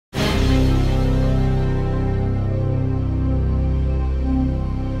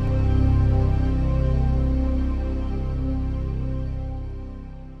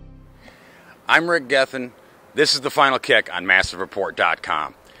I'm Rick Gethin. This is the final kick on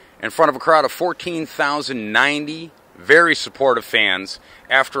MassiveReport.com. In front of a crowd of 14,090 very supportive fans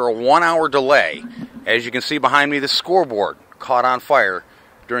after a 1-hour delay. As you can see behind me, the scoreboard caught on fire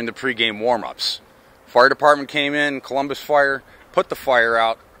during the pregame warm-ups. Fire department came in, Columbus Fire, put the fire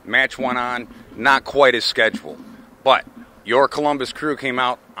out, match went on, not quite as scheduled. But your Columbus crew came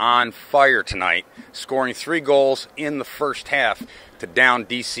out on fire tonight, scoring 3 goals in the first half to down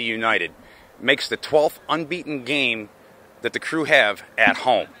DC United. Makes the 12th unbeaten game that the crew have at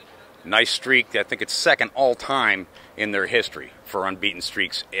home. Nice streak. I think it's second all-time in their history for unbeaten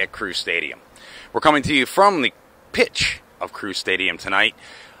streaks at Crew Stadium. We're coming to you from the pitch of Crew Stadium tonight.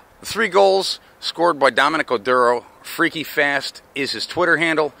 The 3 goals scored by Dominic Oduro. Freaky Fast is his Twitter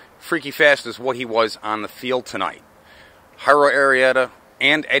handle. Freaky Fast is what he was on the field tonight. Jairo Arrieta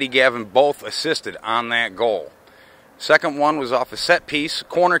and Eddie Gavin both assisted on that goal. Second one was off a set piece,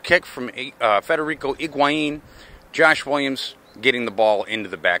 corner kick from Federico Higuain. Josh Williams getting the ball into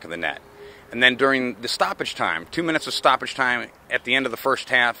the back of the net. And then during the stoppage time, 2 minutes of stoppage time at the end of the first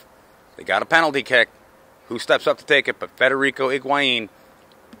half, they got a penalty kick. Who steps up to take it? But Federico Higuain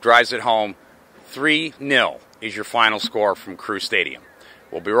drives it home. 3-0 is your final score from Crew Stadium.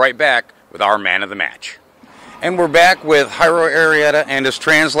 We'll be right back with our man of the match. And we're back with Jairo Arrieta and his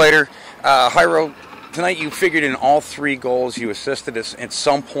translator. Jairo, tonight you figured in all 3 goals you assisted us at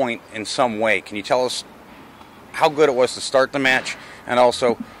some point in some way. Can you tell us how good it was to start the match and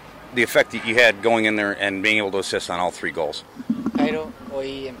also the effect that you had going in there and being able to assist on all 3 goals? Jairo,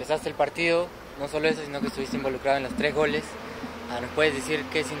 hoy empezaste el partido, no solo eso, sino que estuviste involucrado en los 3 goles. ¿Nos puedes decir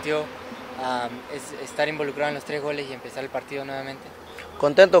qué sintió estar involucrado en los 3 goles y empezar el partido nuevamente?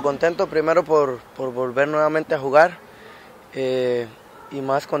 Contento primero por volver nuevamente a jugar y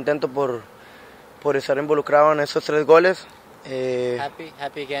más contento por estar involucrado en esos 3 goles.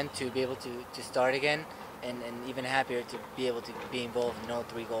 Happy again to be able to start again and even happier to be able to be involved in all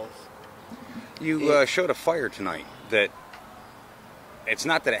 3 goals. You showed a fire tonight that it's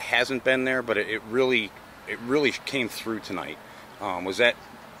not that it hasn't been there, but it really came through tonight. Was that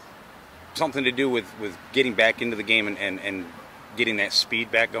something to do with getting back into the game and getting that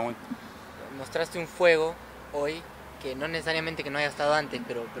speed back going? Mostraste un fuego hoy que no necesariamente que no haya estado antes,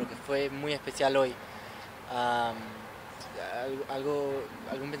 pero que fue muy especial hoy.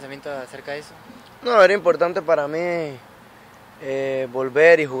 ¿Algún pensamiento acerca de eso? No, era importante para mí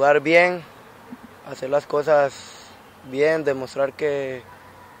volver y jugar bien, hacer las cosas bien, demostrar que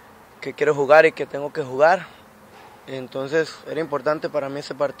quiero jugar y que tengo que jugar. Entonces era importante para mí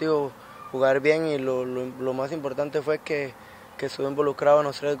ese partido jugar bien y lo más importante fue que estuve involucrado en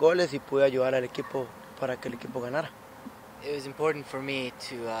los 3 goles y pude ayudar al equipo para que el equipo ganara. It was important for me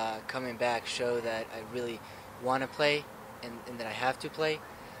to coming back show that I really want to play and that I have to play.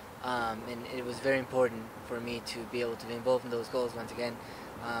 And it was very important for me to be able to be involved in those goals once again,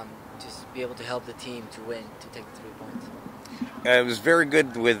 just be able to help the team to win, to take the 3 points. It was very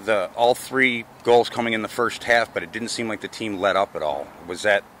good with all 3 goals coming in the first half, but it didn't seem like the team let up at all. Was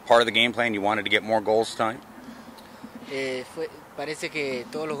that part of the game plan? You wanted to get more goals tonight? Parece que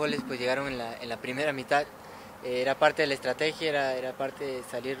todos los goles pues llegaron en la primera mitad. ¿Era parte de la estrategia? ¿Era parte de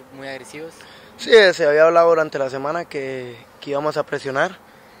salir muy agresivos? Sí, se había hablado durante la semana que íbamos a presionar.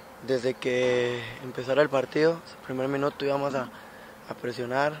 Desde que empezara el partido, el primer minuto íbamos a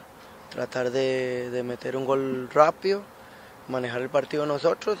presionar, tratar de meter un gol rápido, manejar el partido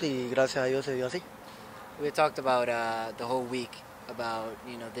nosotros y gracias a Dios se dio así. We talked about the whole week about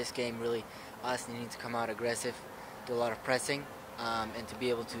this game really us needing to come out aggressive, do a lot of pressing, and to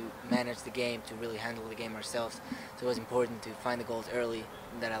be able to manage the game, to really handle the game ourselves. So it was important to find the goals early,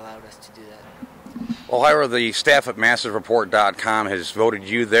 and that allowed us to do that. Well, Jairo, the staff at MassiveReport.com has voted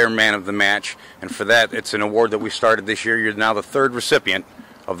you their man of the match, and for that, it's an award that we started this year. You're now the 3rd recipient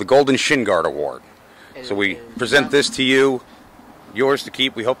of the Golden Shin Guard Award. So we present this to you, yours to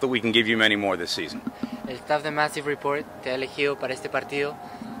keep. We hope that we can give you many more this season. El staff de Massive Report te ha elegido para este partido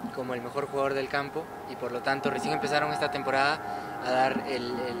como el mejor jugador del campo y por lo tanto recién empezaron esta temporada a dar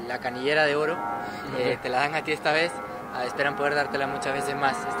la canillera de oro. Te la dan a ti esta vez, esperan poder dártela muchas veces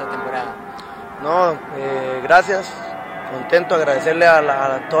más esta temporada. No, gracias, contento, agradecerle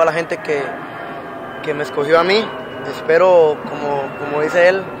a toda la gente que me escogió a mí. Espero, como dice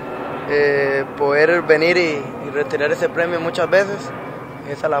él, poder venir y retirar ese premio muchas veces.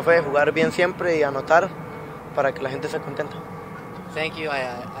 Esa es la fe, jugar bien siempre y anotar para que la gente esté contenta. Thank you.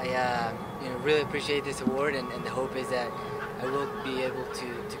 I really appreciate this award, and the hope is that I will be able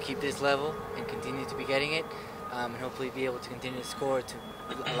to keep this level and continue to be getting it, and hopefully be able to continue to score to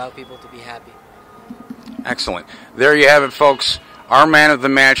allow people to be happy. Excellent. There you have it, folks. our man of the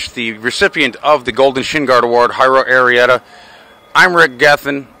match, the recipient of the Golden Shin Guard Award, Jairo Arrieta. I'm Rick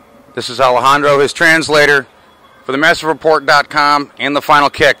Gethin. This is Alejandro, his translator. For the MassiveReport.com and the Final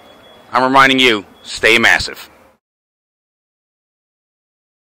Kick, I'm reminding you, stay massive.